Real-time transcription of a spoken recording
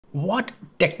What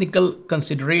technical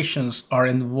considerations are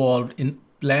involved in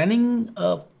planning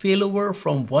a failover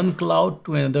from one cloud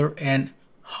to another, and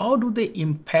how do they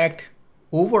impact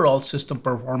overall system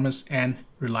performance and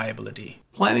reliability?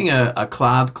 Planning a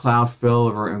cloud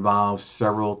failover involves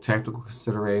several technical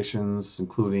considerations,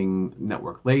 including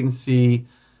network latency,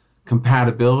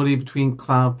 compatibility between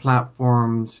cloud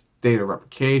platforms, data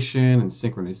replication and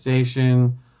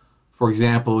synchronization. For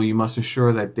example, you must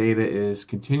ensure that data is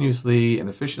continuously and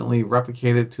efficiently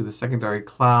replicated to the secondary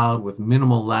cloud with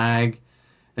minimal lag,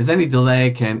 as any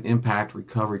delay can impact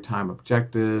recovery time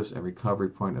objectives and recovery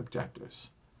point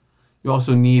objectives. You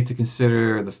also need to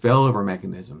consider the failover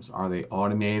mechanisms. Are they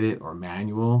automated or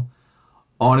manual?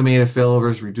 Automated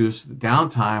failovers reduce the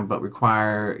downtime but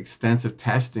require extensive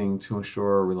testing to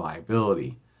ensure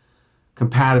reliability.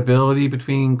 Compatibility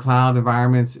between cloud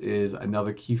environments is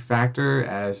another key factor,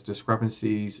 as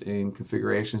discrepancies in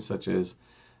configurations such as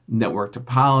network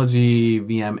topology,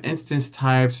 VM instance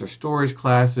types, or storage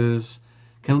classes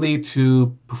can lead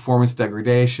to performance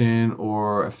degradation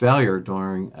or a failure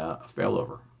during a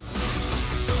failover.